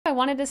I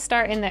wanted to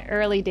start in the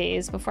early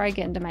days before I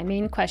get into my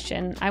main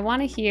question. I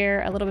want to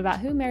hear a little bit about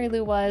who Mary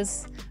Lou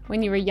was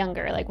when you were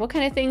younger. Like, what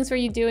kind of things were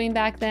you doing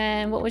back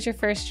then? What was your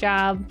first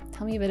job?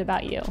 Tell me a bit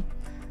about you.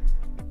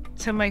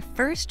 So my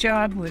first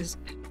job was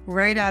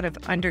right out of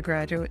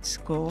undergraduate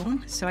school.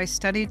 So I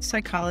studied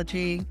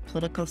psychology,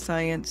 political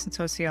science, and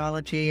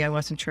sociology. I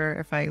wasn't sure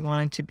if I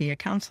wanted to be a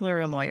counselor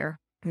or a lawyer.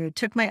 I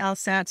took my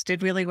LSATs,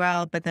 did really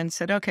well, but then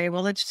said, okay,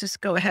 well, let's just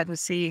go ahead and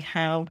see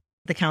how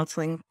the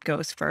counseling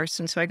goes first.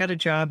 And so I got a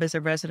job as a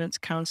residence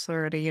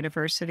counselor at a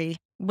university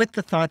with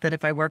the thought that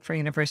if I worked for a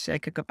university, I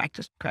could go back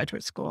to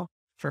graduate school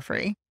for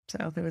free.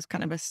 So there was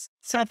kind of a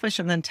selfish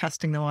and then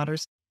testing the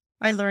waters.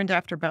 I learned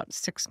after about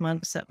 6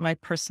 months that my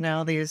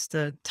personality is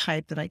the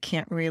type that I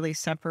can't really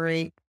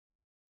separate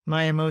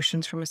my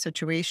emotions from a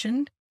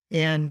situation,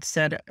 and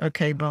said,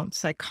 okay, well,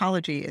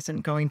 psychology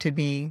isn't going to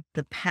be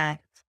the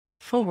path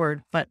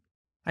forward, but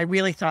I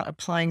really thought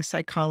applying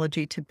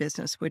psychology to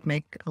business would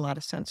make a lot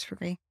of sense for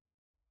me.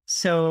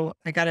 So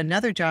I got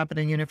another job at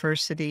a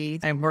university.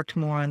 I worked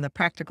more on the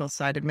practical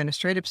side,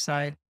 administrative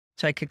side,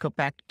 so I could go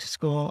back to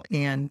school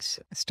and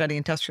study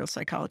industrial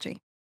psychology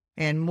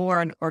and more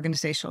on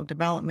organizational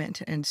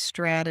development and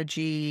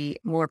strategy,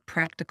 more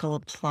practical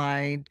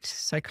applied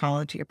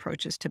psychology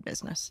approaches to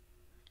business.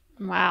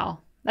 Wow.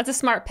 That's a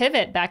smart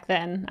pivot back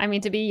then. I mean,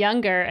 to be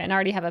younger and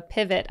already have a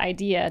pivot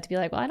idea to be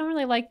like, well, I don't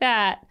really like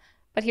that,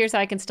 but here's how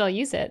I can still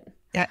use it.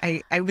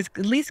 I was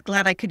at least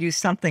glad I could use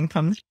something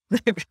from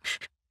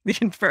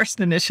the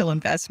first initial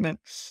investment.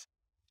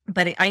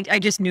 But I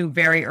just knew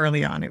very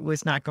early on it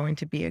was not going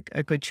to be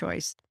a good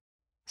choice.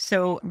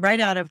 So right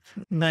out of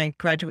my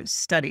graduate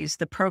studies,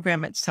 the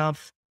program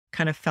itself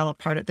kind of fell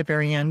apart at the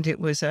very end. It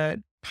was a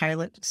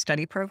pilot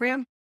study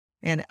program.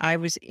 And I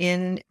was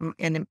in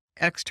an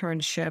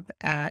externship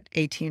at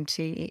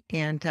AT&T.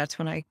 And that's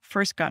when I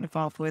first got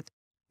involved with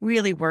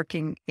really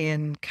working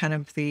in kind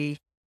of the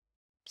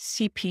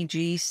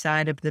CPG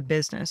side of the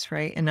business,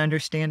 right? And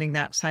understanding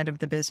that side of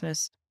the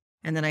business.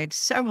 And then I had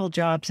several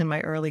jobs in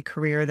my early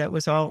career that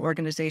was all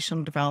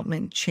organizational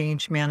development,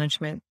 change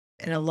management,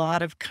 and a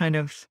lot of kind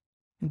of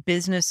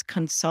business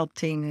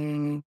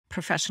consulting,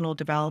 professional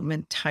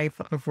development type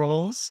of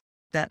roles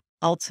that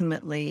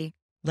ultimately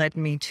led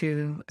me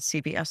to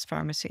CVS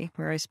Pharmacy,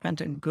 where I spent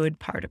a good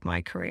part of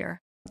my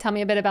career. Tell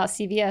me a bit about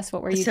CVS.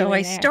 What were you doing So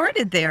I there?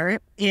 started there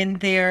in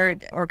their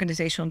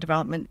organizational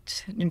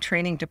development and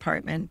training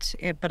department,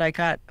 but I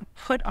got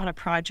put on a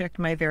project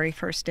my very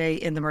first day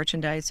in the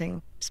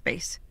merchandising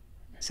space.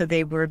 So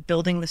they were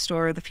building the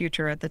store of the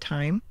future at the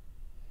time.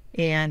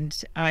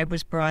 And I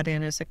was brought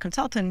in as a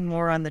consultant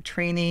more on the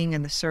training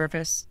and the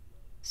service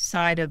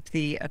side of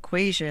the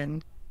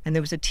equation. And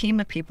there was a team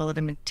of people that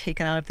had been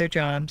taken out of their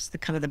jobs, the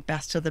kind of the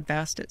best of the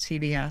best at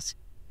CVS,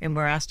 and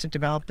were asked to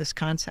develop this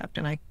concept.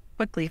 And I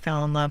quickly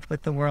fell in love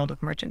with the world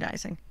of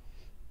merchandising.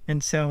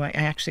 And so I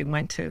actually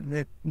went to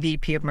the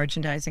VP of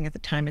merchandising at the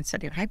time and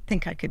said, I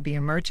think I could be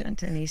a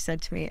merchant. And he said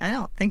to me, I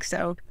don't think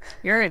so.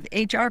 You're an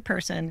HR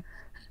person.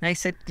 And I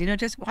said,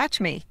 just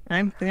watch me.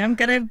 I'm going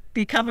to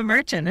become a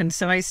merchant. And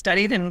so I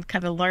studied and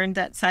kind of learned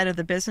that side of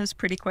the business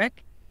pretty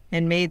quick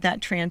and made that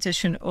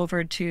transition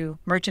over to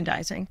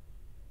merchandising.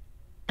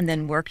 And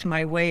then worked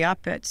my way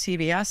up at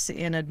CVS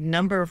in a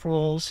number of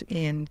roles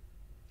in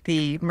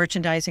the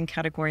merchandising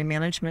category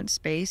management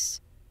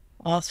space.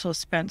 Also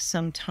spent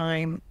some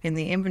time in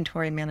the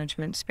inventory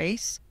management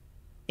space.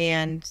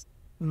 And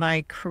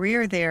my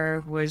career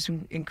there was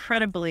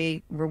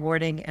incredibly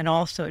rewarding and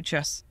also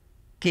just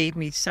gave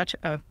me such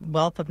a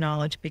wealth of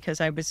knowledge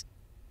because I was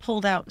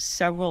pulled out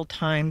several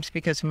times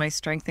because of my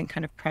strength in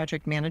kind of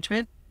project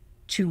management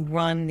to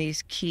run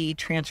these key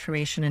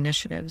transformation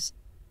initiatives.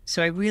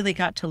 So I really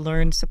got to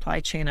learn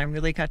supply chain. I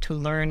really got to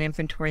learn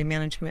inventory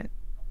management.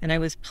 And I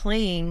was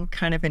playing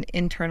kind of an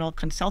internal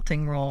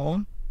consulting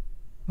role,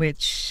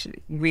 which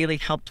really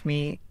helped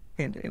me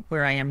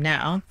where I am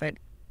now. But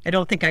I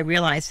don't think I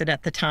realized it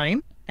at the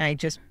time. I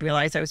just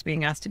realized I was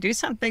being asked to do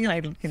something,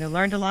 and I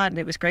learned a lot, and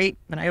it was great.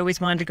 And I always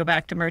wanted to go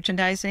back to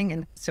merchandising,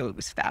 and so it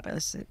was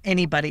fabulous.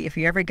 Anybody, if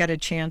you ever get a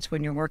chance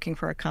when you're working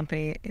for a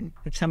company, and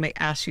if somebody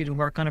asks you to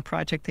work on a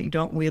project that you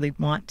don't really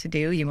want to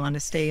do, you want to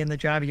stay in the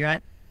job you're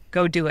at,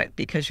 go do it,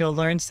 because you'll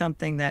learn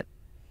something that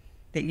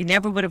you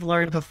never would have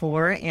learned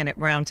before, and it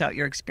rounds out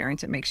your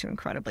experience. It makes you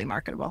incredibly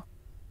marketable.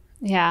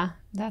 Yeah,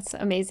 that's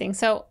amazing.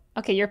 So,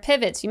 okay, your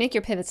pivots, you make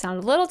your pivots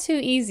sound a little too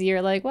easy.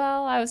 You're like,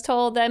 well, I was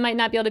told that I might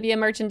not be able to be a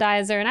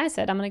merchandiser, and I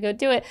said, I'm going to go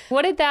do it.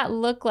 What did that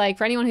look like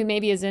for anyone who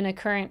maybe is in a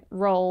current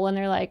role and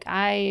they're like,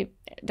 I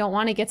don't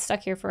want to get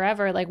stuck here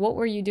forever? Like, what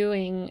were you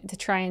doing to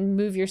try and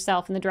move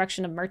yourself in the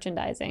direction of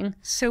merchandising?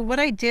 So what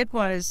I did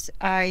was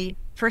I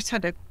first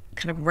had to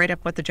kind of write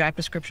up what the job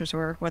descriptions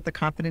were, what the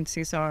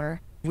competencies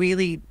are,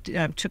 really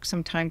took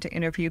some time to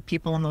interview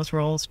people in those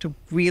roles to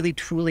really,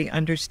 truly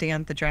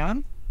understand the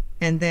job.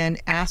 And then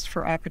asked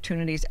for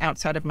opportunities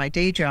outside of my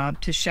day job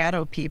to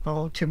shadow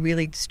people to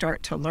really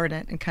start to learn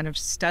it and kind of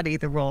study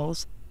the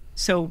roles.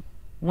 So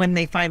when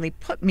they finally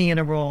put me in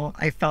a role,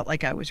 I felt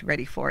like I was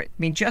ready for it. I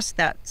mean, just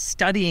that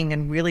studying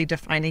and really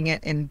defining it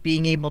and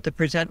being able to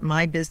present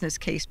my business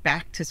case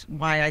back to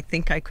why I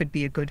think I could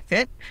be a good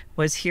fit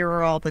was, here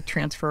are all the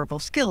transferable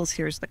skills.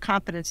 Here's the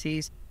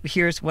competencies.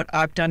 Here's what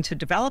I've done to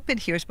develop it.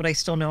 Here's what I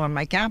still know are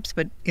my gaps.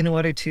 But in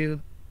order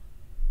to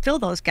fill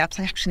those gaps,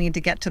 I actually need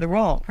to get to the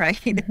role, right?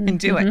 And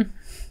do it.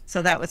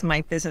 So that was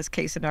my business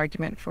case and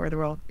argument for the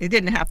role. It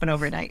didn't happen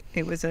overnight.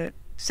 It was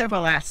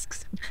several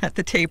asks at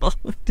the table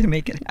to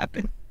make it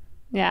happen.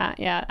 Yeah,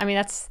 yeah. I mean,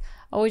 that's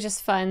always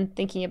just fun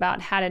thinking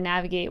about how to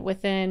navigate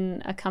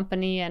within a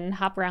company and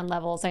hop around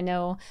levels. I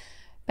know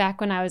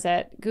back when I was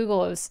at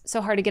Google, it was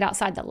so hard to get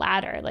outside the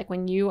ladder. Like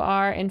when you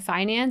are in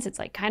finance, it's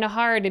like kind of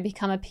hard to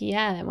become a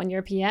PM. When you're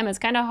a PM, it's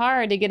kind of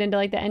hard to get into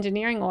like the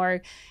engineering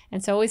org.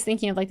 And so always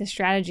thinking of like the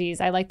strategies.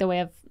 I like the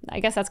way of, I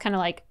guess that's kind of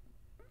like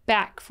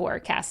back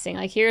forecasting.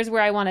 Like here's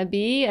where I want to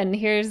be and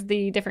here's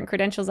the different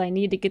credentials I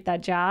need to get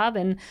that job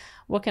and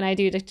what can I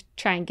do to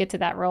try and get to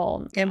that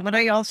role. And what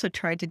I also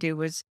tried to do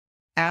was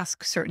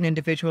ask certain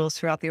individuals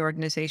throughout the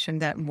organization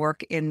that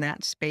work in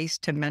that space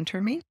to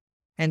mentor me.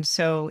 And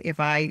so if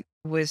I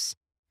was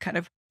kind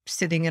of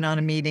sitting in on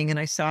a meeting and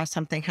I saw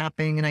something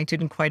happening and I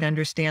didn't quite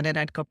understand it,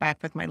 I'd go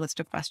back with my list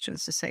of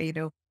questions to say,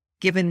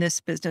 given this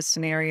business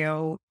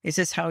scenario, is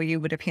this how you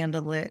would have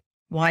handled it?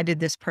 Why did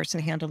this person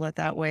handle it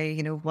that way?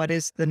 What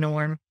is the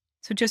norm?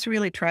 So just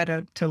really try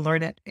to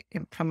learn it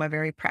from a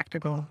very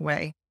practical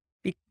way.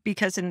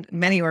 Because in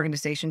many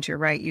organizations, you're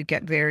right, you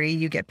get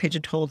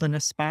pigeonholed in a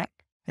spot.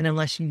 And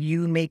unless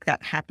you make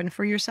that happen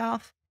for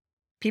yourself,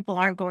 people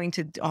aren't going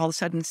to all of a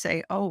sudden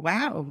say, oh,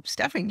 wow,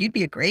 Stephanie, you'd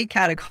be a great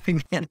category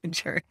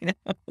manager.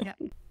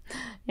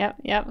 Yep.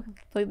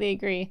 Completely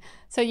agree.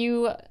 So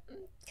you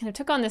kind of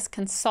took on this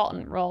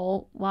consultant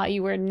role while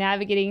you were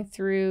navigating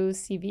through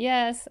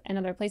CVS and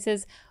other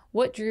places.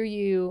 What drew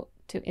you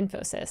to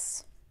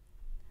Infosys?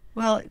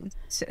 Well,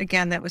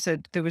 again, there was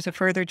a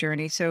further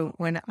journey. So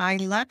when I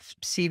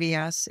left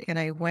CVS and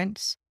I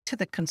went to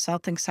the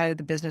consulting side of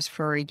the business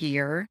for a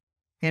year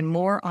and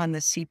more on the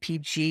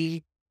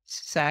CPG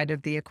side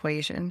of the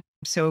equation.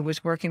 So it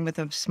was working with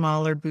a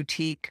smaller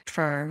boutique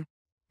firm,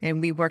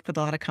 and we worked with a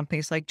lot of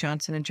companies like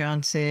Johnson &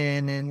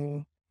 Johnson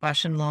and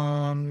Bausch &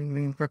 Lomb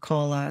and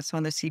Ricola. So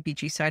on the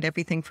CPG side,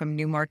 everything from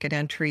new market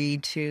entry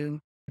to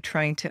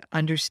trying to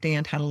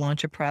understand how to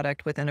launch a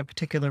product within a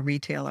particular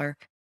retailer.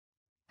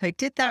 I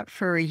did that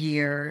for a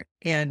year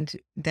and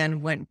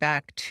then went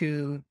back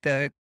to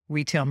the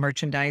retail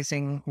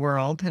merchandising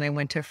world. And I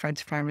went to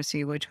Fred's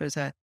Pharmacy, which was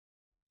a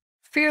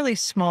fairly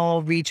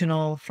small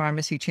regional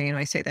pharmacy chain.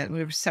 I say that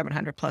we were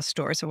 700 plus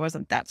stores. So it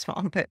wasn't that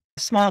small, but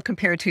small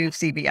compared to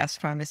CVS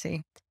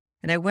Pharmacy.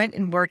 And I went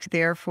and worked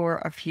there for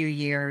a few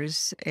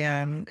years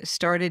and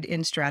started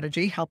in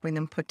strategy, helping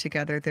them put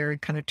together their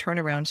kind of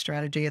turnaround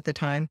strategy at the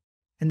time.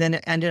 And then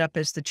it ended up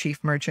as the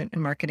chief merchant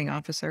and marketing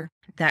officer.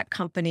 That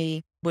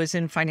company was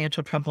in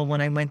financial trouble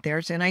when I went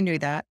there. And I knew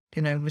that,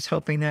 and I was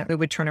hoping that it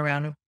would turn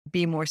around and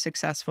be more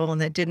successful. And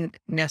that didn't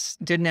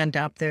end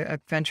up. The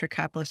venture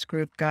capitalist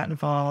group got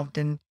involved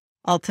and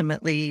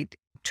ultimately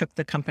took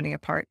the company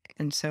apart.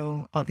 And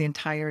so the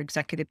entire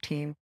executive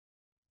team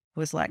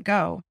was let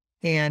go.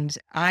 And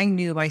I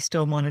knew I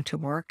still wanted to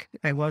work.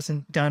 I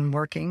wasn't done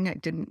working. I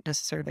didn't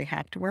necessarily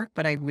have to work,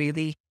 but I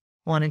really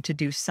wanted to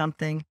do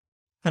something.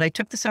 But I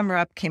took the summer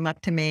up, came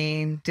up to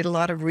Maine, did a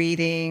lot of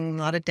reading,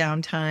 a lot of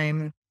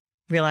downtime,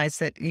 realized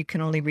that you can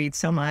only read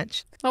so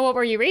much. Well, what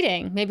were you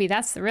reading? Maybe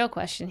that's the real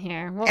question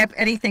here.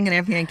 Anything and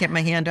everything I get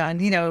my hand on,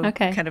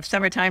 kind of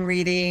summertime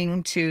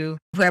reading to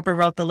whoever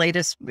wrote the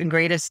latest and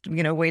greatest,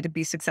 way to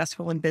be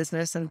successful in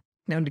business and,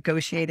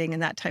 negotiating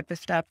and that type of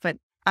stuff. But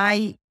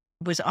I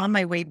was on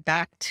my way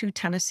back to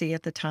Tennessee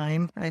at the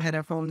time. I had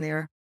a home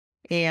there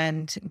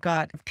and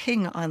got a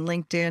ping on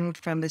LinkedIn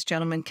from this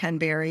gentleman, Ken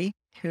Berry,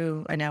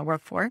 who I now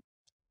work for.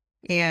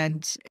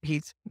 And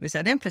he was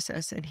at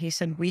Infosys. And he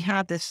said, we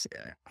have this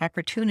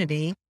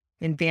opportunity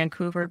in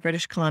Vancouver,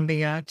 British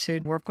Columbia, to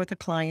work with a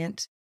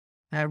client,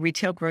 a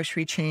retail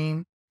grocery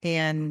chain.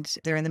 And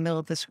they're in the middle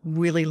of this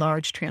really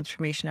large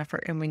transformation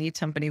effort. And we need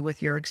somebody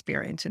with your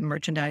experience in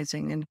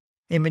merchandising and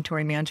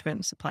inventory management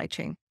and supply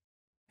chain.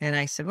 And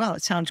I said, well,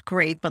 it sounds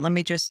great, but let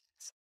me just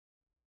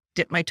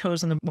dip my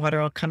toes in the water.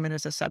 I'll come in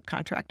as a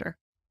subcontractor.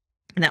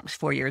 And that was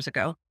 4 years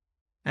ago.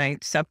 I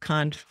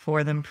subconned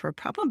for them for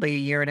probably a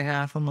year and a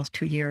half, almost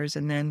 2 years,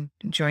 and then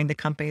joined the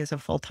company as a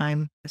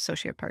full-time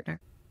associate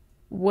partner.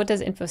 What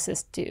does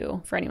Infosys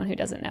do for anyone who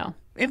doesn't know?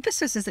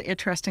 Infosys is an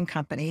interesting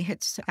company.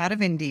 It's out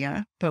of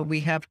India, but we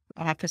have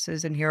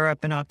offices in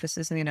Europe and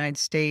offices in the United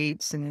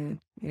States and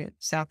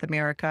South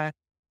America.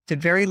 It's a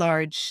very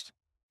large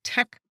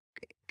tech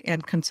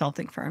and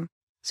consulting firm.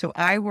 So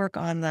I work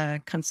on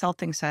the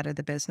consulting side of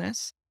the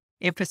business.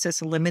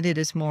 Infosys Limited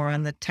is more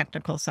on the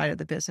technical side of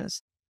the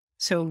business.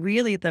 So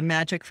really the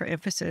magic for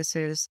Infosys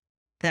is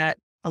that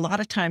a lot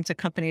of times a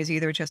company is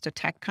either just a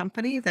tech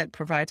company that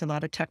provides a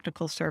lot of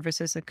technical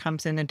services that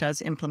comes in and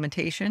does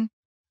implementation,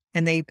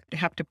 and they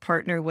have to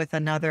partner with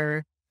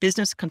another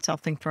business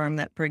consulting firm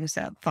that brings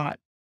that thought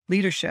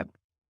leadership.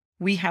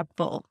 We have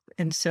both.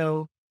 And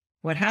so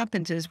what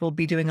happens is we'll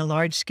be doing a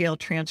large scale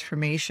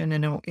transformation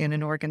in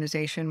an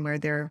organization where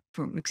they're,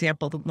 for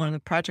example, one of the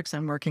projects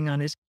I'm working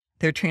on is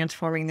they're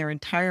transforming their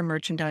entire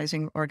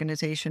merchandising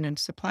organization and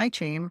supply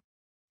chain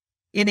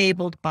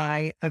enabled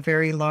by a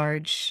very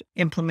large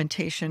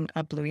implementation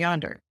of Blue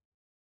Yonder.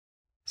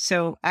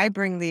 So I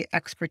bring the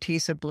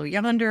expertise of Blue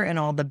Yonder and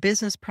all the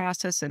business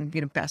process and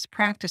best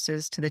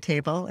practices to the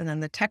table. And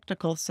then the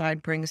technical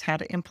side brings how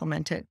to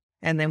implement it.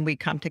 And then we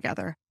come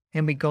together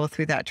and we go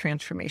through that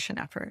transformation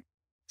effort.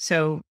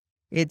 So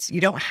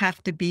you don't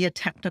have to be a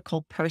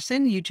technical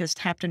person. You just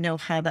have to know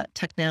how that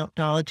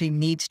technology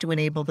needs to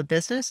enable the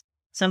business.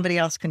 Somebody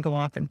else can go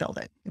off and build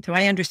it. And so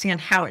I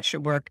understand how it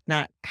should work,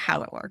 not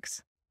how it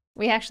works.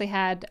 We actually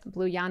had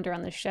Blue Yonder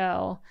on the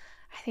show.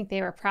 I think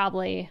they were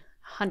probably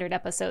 100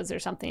 episodes or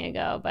something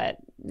ago, but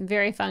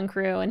very fun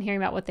crew, and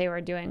hearing about what they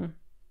were doing,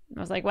 I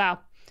was like, wow,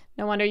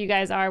 no wonder you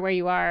guys are where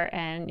you are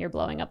and you're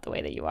blowing up the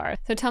way that you are.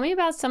 So tell me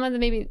about some of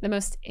maybe the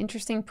most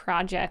interesting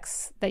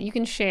projects that you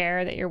can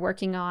share that you're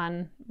working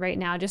on right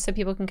now, just so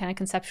people can kind of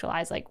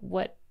conceptualize like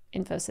what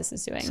Infosys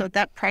is doing. So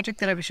that project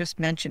that I was just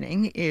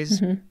mentioning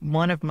is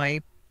one of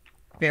my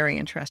very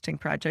interesting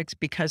projects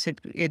because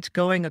it's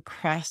going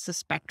across the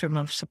spectrum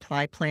of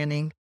supply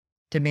planning,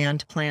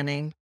 demand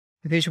planning,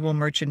 visual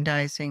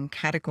merchandising,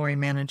 category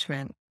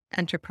management,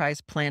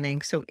 enterprise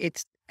planning. So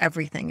it's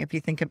everything. If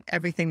you think of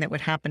everything that would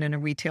happen in a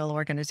retail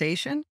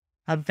organization,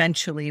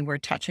 eventually we're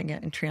touching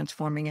it and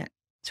transforming it.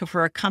 So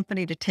for a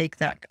company to take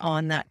that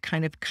on, that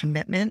kind of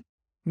commitment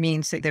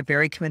means that they're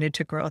very committed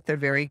to growth. They're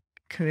very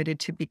committed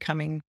to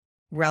becoming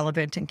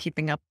relevant and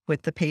keeping up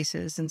with the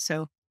paces. And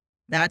so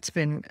that's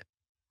been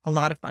a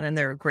lot of fun. And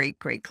they're a great,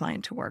 great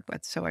client to work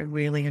with. So I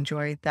really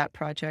enjoyed that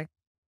project.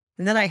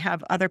 And then I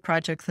have other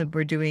projects that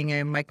we're doing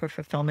a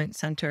micro-fulfillment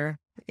center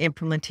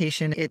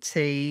implementation. It's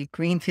a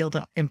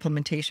greenfield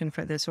implementation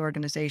for this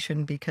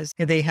organization because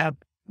they have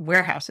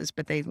warehouses,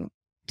 but they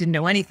didn't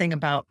know anything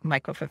about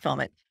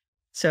micro-fulfillment.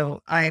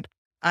 So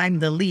I'm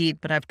the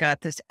lead, but I've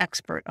got this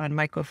expert on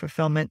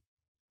micro-fulfillment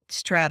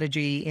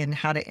strategy and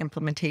how to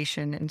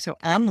implementation. And so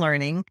I'm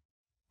learning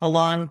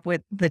along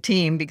with the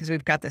team because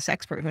we've got this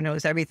expert who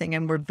knows everything,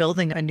 and we're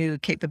building a new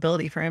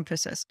capability for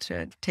Infosys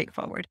to take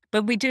forward.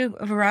 But we do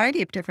a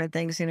variety of different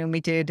things.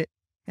 We did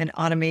an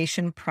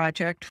automation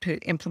project to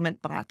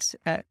implement bots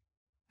at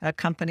a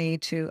company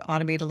to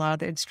automate a lot of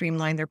their,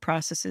 streamline their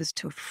processes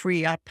to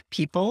free up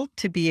people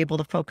to be able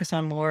to focus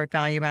on more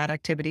value add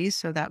activities.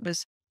 So that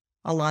was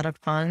a lot of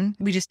fun.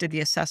 We just did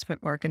the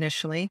assessment work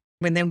initially.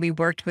 And then we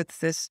worked with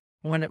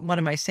one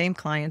of my same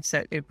clients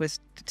that it was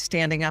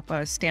standing up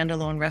a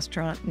standalone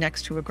restaurant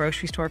next to a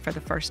grocery store for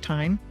the first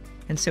time.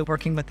 And so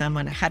working with them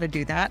on how to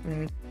do that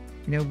and,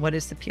 what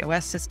is the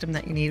POS system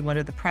that you need? What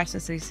are the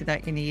processes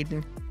that you need?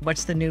 And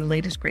what's the new,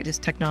 latest,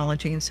 greatest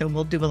technology? And so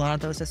we'll do a lot of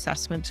those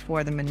assessments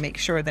for them and make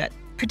sure that,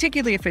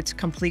 particularly if it's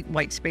complete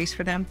white space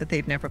for them, that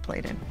they've never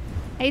played in.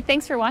 Hey,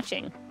 thanks for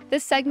watching.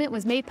 This segment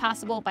was made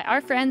possible by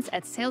our friends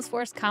at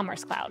Salesforce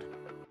Commerce Cloud.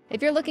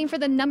 If you're looking for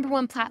the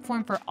 #1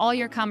 platform for all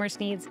your commerce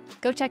needs,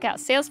 go check out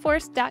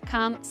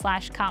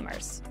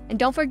salesforce.com/commerce. And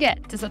don't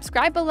forget to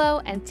subscribe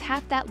below and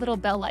tap that little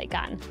bell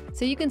icon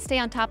so you can stay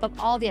on top of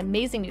all the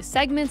amazing new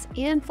segments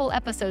and full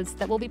episodes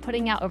that we'll be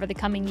putting out over the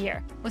coming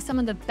year with some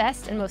of the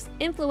best and most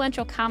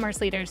influential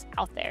commerce leaders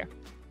out there.